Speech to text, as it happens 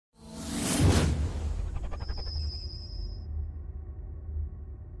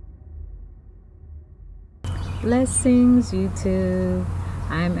Blessings, YouTube.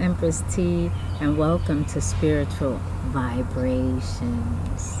 I'm EmpressTee, and welcome to Spiritual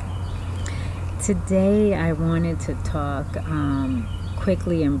Vibrations. Today, I wanted to talk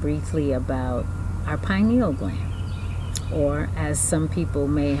quickly and briefly about our pineal gland, or as some people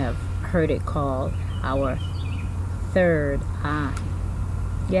may have heard it called, our third eye.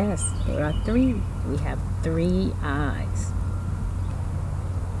 Yes, there are three. We have three eyes.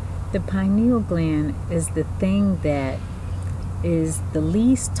 The pineal gland is the thing that is the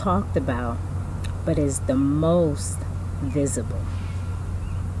least talked about, but is the most visible.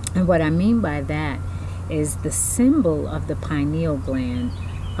 And what I mean by that is the symbol of the pineal gland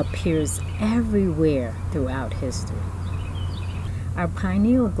appears everywhere throughout history. Our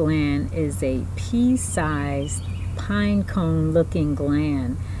pineal gland is a pea-sized pine cone looking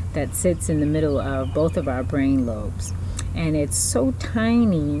gland that sits in the middle of both of our brain lobes. And it's so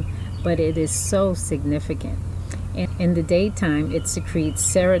tiny, but it is so significant. In the daytime, it secretes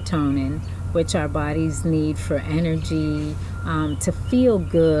serotonin, which our bodies need for energy, to feel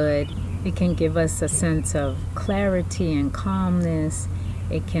good. It can give us a sense of clarity and calmness.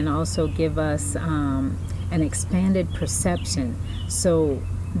 It can also give us an expanded perception. So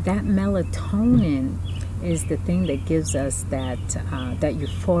that melatonin is the thing that gives us that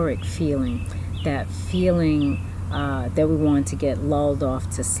euphoric feeling, that feeling that we want to get lulled off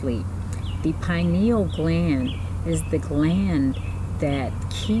to sleep. The pineal gland is the gland that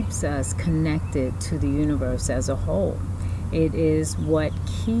keeps us connected to the universe as a whole. It is what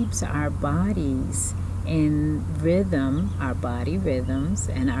keeps our bodies in rhythm, our body rhythms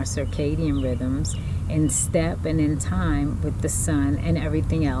and our circadian rhythms, in step and in time with the sun and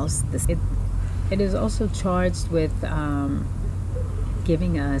everything else. It is also charged with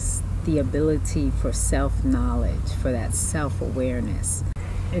giving us the ability for self-knowledge, for that self-awareness.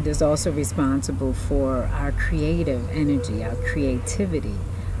 It is also responsible for our creative energy, our creativity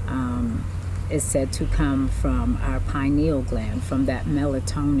is said to come from our pineal gland, from that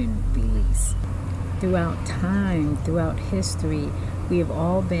melatonin release. Throughout time, throughout history, we have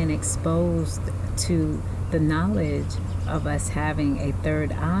all been exposed to the knowledge of us having a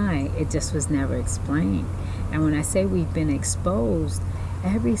third eye. It just was never explained. And when I say we've been exposed,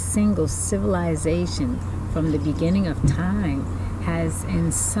 every single civilization from the beginning of time has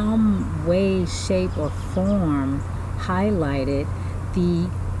in some way, shape, or form highlighted the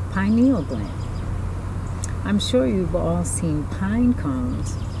pineal gland. I'm sure you've all seen pine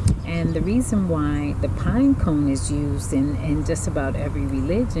cones, and the reason why the pine cone is used in just about every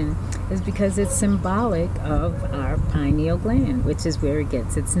religion is because it's symbolic of our pineal gland, which is where it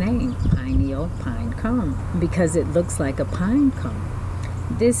gets its name, pineal, pine cone, because it looks like a pine cone.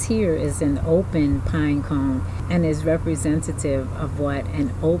 This here is an open pine cone and is representative of what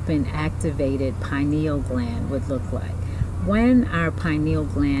an open, activated pineal gland would look like. When our pineal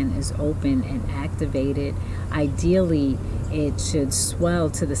gland is open and activated, ideally it should swell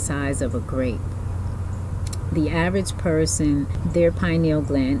to the size of a grape. The average person, their pineal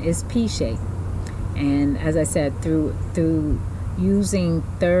gland is pea-shaped. And as I said, through using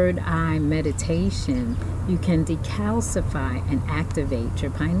third eye meditation, you can decalcify and activate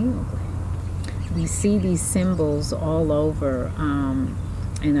your pineal gland. We see these symbols all over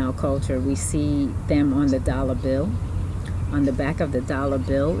in our culture. We see them on the dollar bill. On the back of the dollar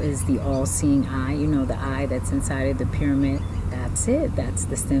bill is the all-seeing eye, you know, the eye that's inside of the pyramid. That's it. That's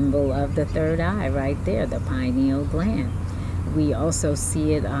the symbol of the third eye right there, the pineal gland. We also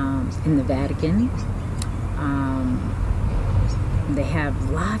see it in the Vatican. They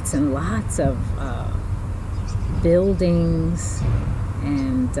have lots and lots of buildings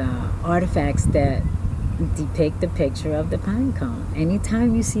and artifacts that depict the picture of the pine cone.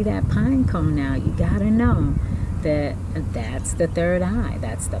 Anytime you see that pine cone now, you gotta know that that's the third eye.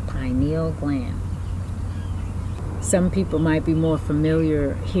 That's the pineal gland. Some people might be more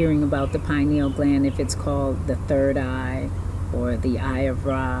familiar hearing about the pineal gland if it's called the third eye, or the eye of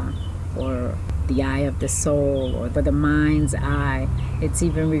Ra, or the eye of the soul, or the mind's eye. It's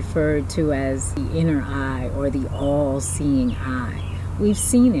even referred to as the inner eye, or the all-seeing eye. We've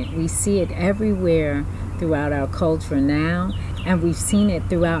seen it. We see it everywhere throughout our culture now, and we've seen it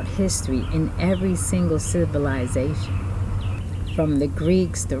throughout history in every single civilization. From the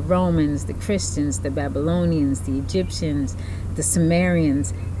Greeks, the Romans, the Christians, the Babylonians, the Egyptians, the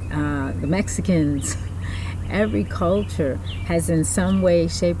Sumerians, the Mexicans. Every culture has in some way,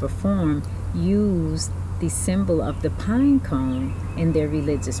 shape, or form used the symbol of the pine cone in their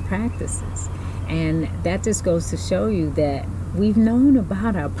religious practices. And that just goes to show you that we've known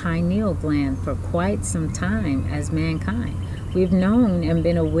about our pineal gland for quite some time as mankind. We've known and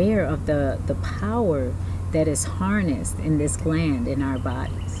been aware of the power that is harnessed in this gland in our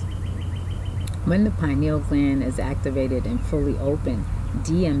bodies. When the pineal gland is activated and fully open,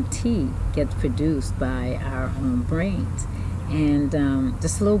 DMT gets produced by our own brains. And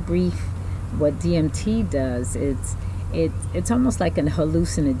just a little brief, what DMT does, it's almost like an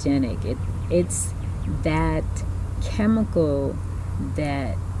hallucinogenic. It's that chemical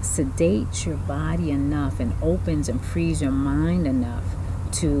that sedates your body enough and opens and frees your mind enough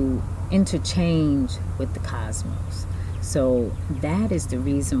to interchange with the cosmos. So that is the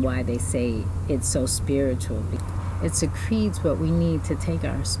reason why they say it's so spiritual. It secretes what we need to take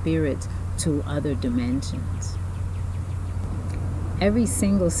our spirits to other dimensions. Every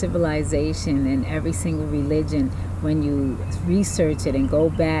single civilization and every single religion, when you research it and go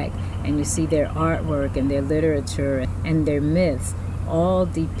back and you see their artwork and their literature and their myths, all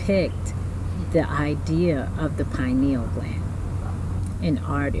depict the idea of the pineal gland. In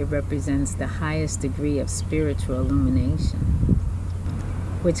art, it represents the highest degree of spiritual illumination,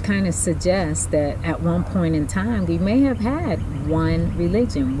 which kind of suggests that at one point in time, we may have had one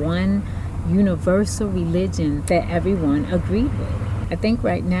religion, one universal religion that everyone agreed with. I think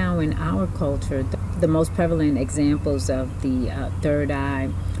right now in our culture, the most prevalent examples of the third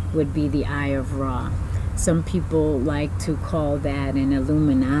eye would be the Eye of Ra. Some people like to call that an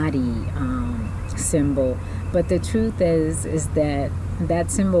Illuminati symbol, but the truth is that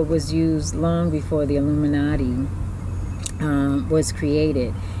that symbol was used long before the Illuminati was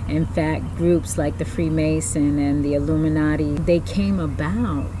created. In fact, groups like the Freemason and the Illuminati, they came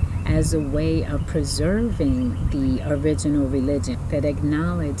about as a way of preserving the original religion that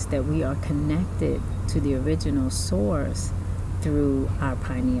acknowledged that we are connected to the original source through our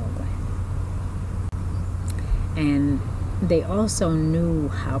pineal gland. And they also knew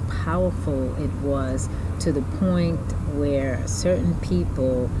how powerful it was, to the point where certain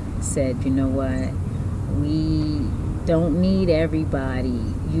people said, you know what, we don't need everybody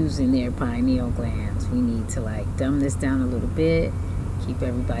using their pineal glands. We need to dumb this down a little bit, keep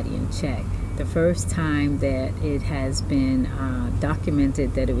everybody in check. The first time that it has been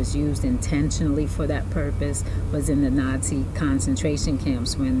documented that it was used intentionally for that purpose was in the Nazi concentration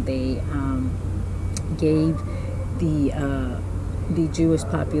camps, when they gave the Jewish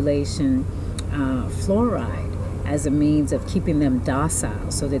population fluoride as a means of keeping them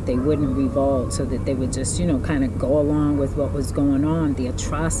docile, so that they wouldn't revolt, so that they would just, kind of go along with what was going on, the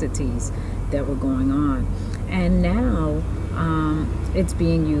atrocities that were going on. And now it's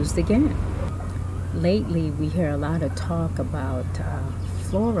being used again. Lately, we hear a lot of talk about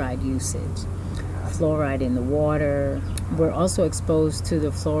fluoride usage. Fluoride in the water. We're also exposed to the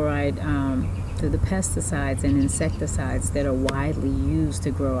fluoride through the pesticides and insecticides that are widely used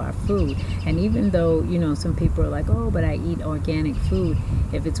to grow our food. And even though, some people are like, oh, but I eat organic food,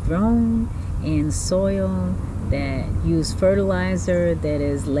 if it's grown in soil that use fertilizer that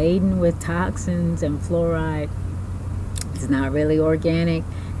is laden with toxins and fluoride, it's not really organic,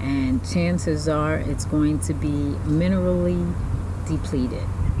 and chances are it's going to be minerally depleted.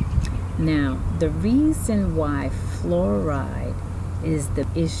 Now, the reason why fluoride is the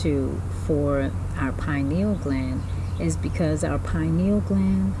issue for our pineal gland is because our pineal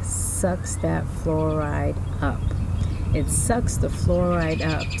gland sucks that fluoride up. It sucks the fluoride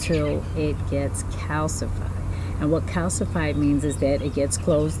up till it gets calcified. And what calcified means is that it gets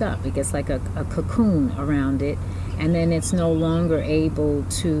closed up. It gets like a cocoon around it, and then it's no longer able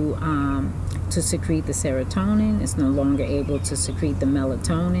to secrete the serotonin. It's no longer able to secrete the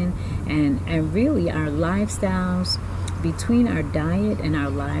melatonin. And really, our lifestyles, between our diet and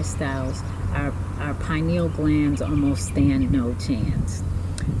our lifestyles, our pineal glands almost stand no chance.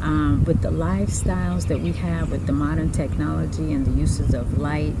 With the lifestyles that we have, with the modern technology and the uses of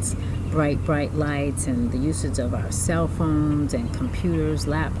lights, bright lights, and the usage of our cell phones and computers,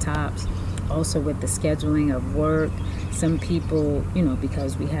 laptops, also with the scheduling of work, some people,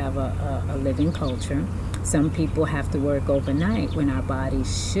 because we have a living culture, some people have to work overnight when our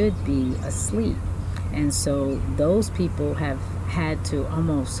bodies should be asleep. And so those people have had to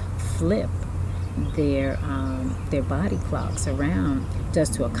almost flip their body clocks around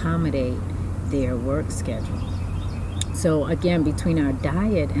just to accommodate their work schedule. So again, between our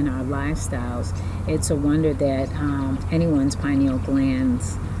diet and our lifestyles, it's a wonder that anyone's pineal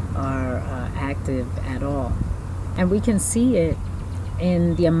glands are active at all. And we can see it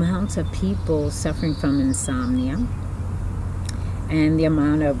in the amount of people suffering from insomnia and the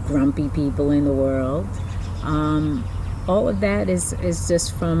amount of grumpy people in the world. All of that is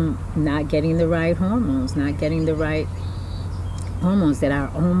just from not getting the right hormones, not getting the right hormones that our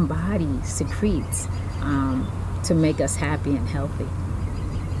own body secretes to make us happy and healthy.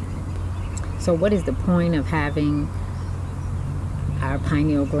 So what is the point of having our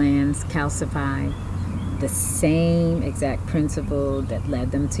pineal glands calcify? The same exact principle that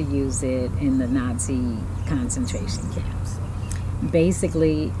led them to use it in the Nazi concentration camps.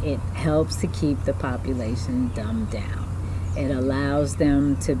 Basically, it helps to keep the population dumbed down. It allows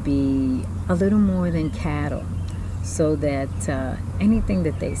them to be a little more than cattle, so that anything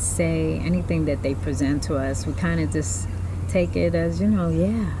that they say, anything that they present to us, we kind of just take it as,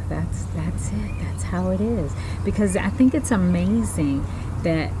 yeah, that's it. That's how it is. Because I think it's amazing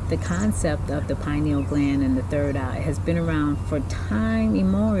that the concept of the pineal gland and the third eye has been around for time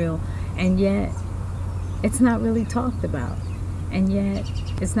immemorial, and yet it's not really talked about, and yet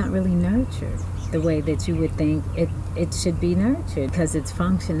it's not really nurtured the way that you would think it should be nurtured, because its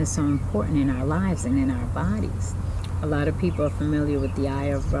function is so important in our lives and in our bodies. A lot of people are familiar with the Eye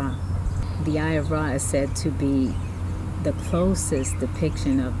of Ra. The Eye of Ra is said to be the closest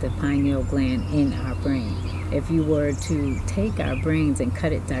depiction of the pineal gland in our brain. If you were to take our brains and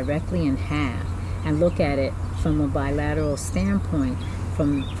cut it directly in half and look at it from a bilateral standpoint,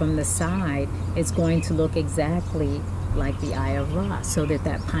 from the side, it's going to look exactly like the Eye of Ra, so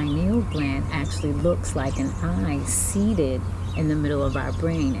that pineal gland actually looks like an eye seated in the middle of our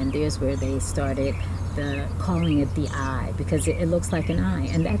brain. And there's where they started calling it the eye, because it looks like an eye,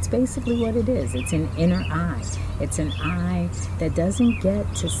 and that's basically what it is. It's an inner eye. It's an eye that doesn't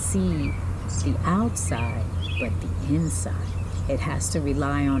get to see the outside, but the inside. It has to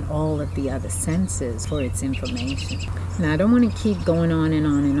rely on all of the other senses for its information. Now, I don't want to keep going on and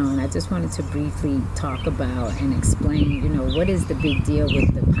on and on. I just wanted to briefly talk about and explain, what is the big deal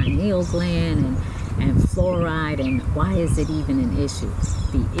with the pineal gland and fluoride, and why is it even an issue?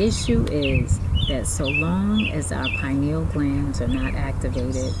 The issue is that so long as our pineal glands are not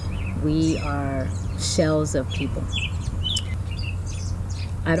activated, we are shells of people.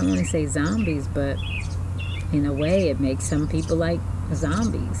 I don't want to say zombies, but in a way it makes some people like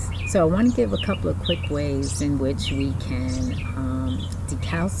zombies. So I want to give a couple of quick ways in which we can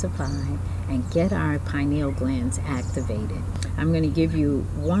decalcify and get our pineal glands activated. I'm going to give you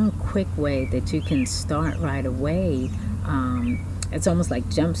one quick way that you can start right away. It's almost like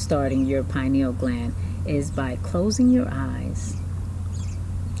jump starting your pineal gland, is by closing your eyes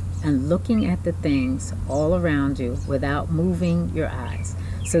and looking at the things all around you without moving your eyes.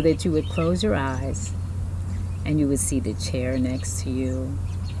 So that you would close your eyes and you would see the chair next to you,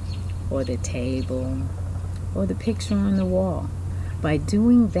 or the table, or the picture on the wall. By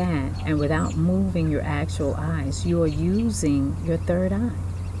doing that and without moving your actual eyes, you are using your third eye.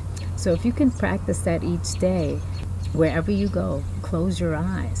 So if you can practice that each day, wherever you go, close your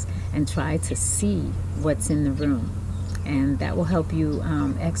eyes and try to see what's in the room. And that will help you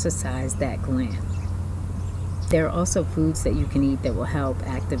exercise that gland. There are also foods that you can eat that will help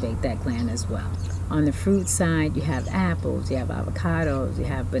activate that gland as well. On the fruit side, you have apples, you have avocados, you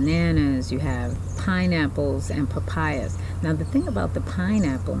have bananas, you have pineapples and papayas. Now, the thing about the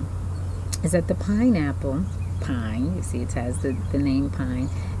pineapple is that the pineapple, pine, you see it has the name pine,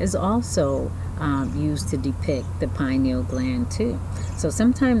 is also used to depict the pineal gland too. So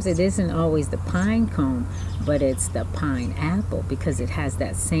sometimes it isn't always the pine cone, but it's the pineapple, because it has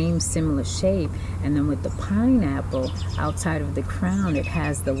that same similar shape. And then with the pineapple, outside of the crown, it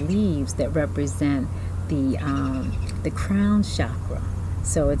has the leaves that represent the crown chakra.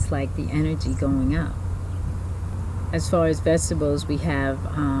 So it's like the energy going up. As far as vegetables, we have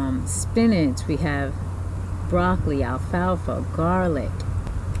spinach, we have broccoli, alfalfa, garlic,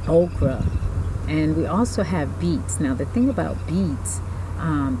 okra, and we also have beets. Now, the thing about beets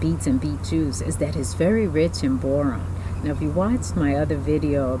and beet juice is that it's very rich in boron. Now, if you watched my other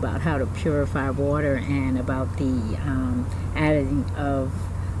video about how to purify water and about the adding of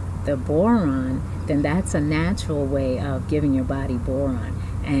the boron, then that's a natural way of giving your body boron.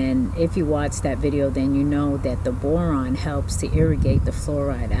 And if you watch that video, then you know that the boron helps to irrigate the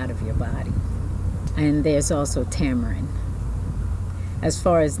fluoride out of your body. And there's also tamarind. As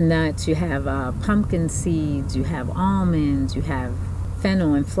far as nuts, you have pumpkin seeds, you have almonds, you have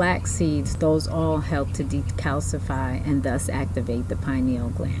fennel and flax seeds. Those all help to decalcify and thus activate the pineal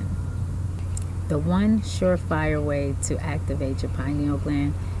gland. The one surefire way to activate your pineal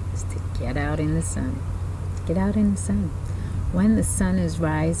gland is to get out in the sun. Get out in the sun. When the sun is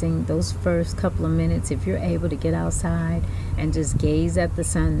rising, those first couple of minutes, if you're able to get outside and just gaze at the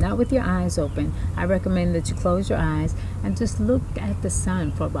sun, not with your eyes open, I recommend that you close your eyes and just look at the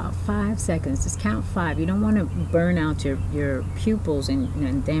sun for about 5 seconds. Just count 5. You don't want to burn out your pupils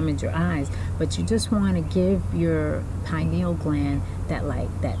and damage your eyes, but you just want to give your pineal gland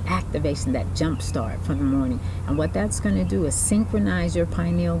that activation, that jump start from the morning. And what that's going to do is synchronize your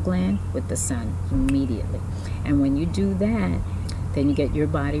pineal gland with the sun immediately. And when you do that, then you get your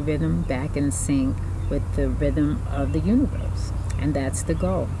body rhythm back in sync with the rhythm of the universe. And that's the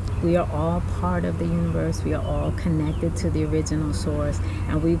goal. We are all part of the universe. We are all connected to the original source.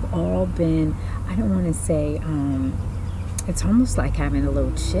 And we've all been, I don't want to say, it's almost like having a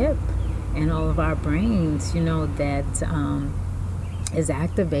little chip in all of our brains, you know, that is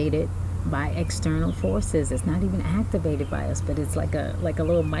activated by external forces. It's not even activated by us, but it's like a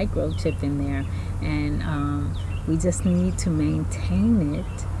little microchip in there. And we just need to maintain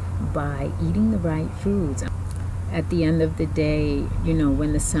it by eating the right foods. At the end of the day, you know,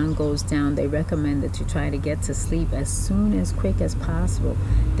 when the sun goes down, they recommend that you try to get to sleep as quick as possible.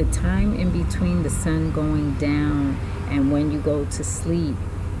 The time in between the sun going down and when you go to sleep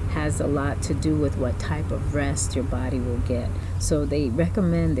has a lot to do with what type of rest your body will get. So they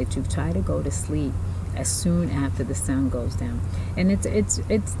recommend that you try to go to sleep as soon after the sun goes down. And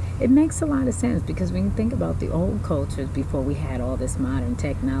it makes a lot of sense, because when you think about the old cultures before we had all this modern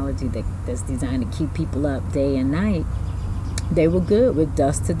technology that's designed to keep people up day and night, they were good with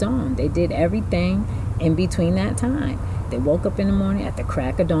dusk to dawn. They did everything in between that time. They woke up in the morning at the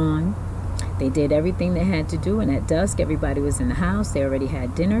crack of dawn. They did everything they had to do, and at dusk everybody was in the house. They already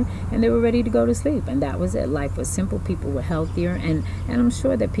had dinner and they were ready to go to sleep, and that was it. Life was simple. People were healthier, and I'm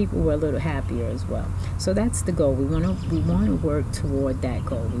sure that people were a little happier as well. So that's the goal. We want to work toward that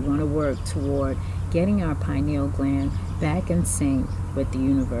goal. We want to work toward getting our pineal gland back in sync with the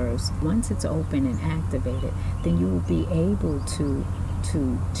universe. Once it's open and activated, then you will be able to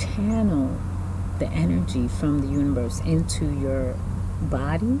channel the energy from the universe into your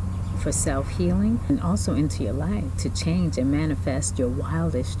body for self-healing, and also into your life to change and manifest your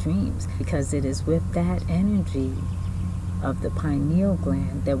wildest dreams, because it is with that energy of the pineal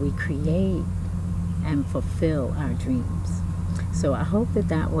gland that we create and fulfill our dreams. So I hope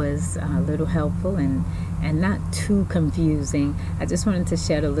that was a little helpful and not too confusing. I just wanted to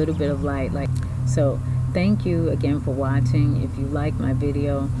shed a little bit of light. So thank you again for watching. If you like my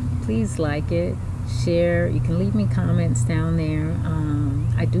video, please like it, share. You can leave me comments down there.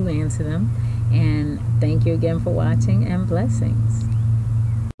 I do answer them. And thank you again for watching, and blessings.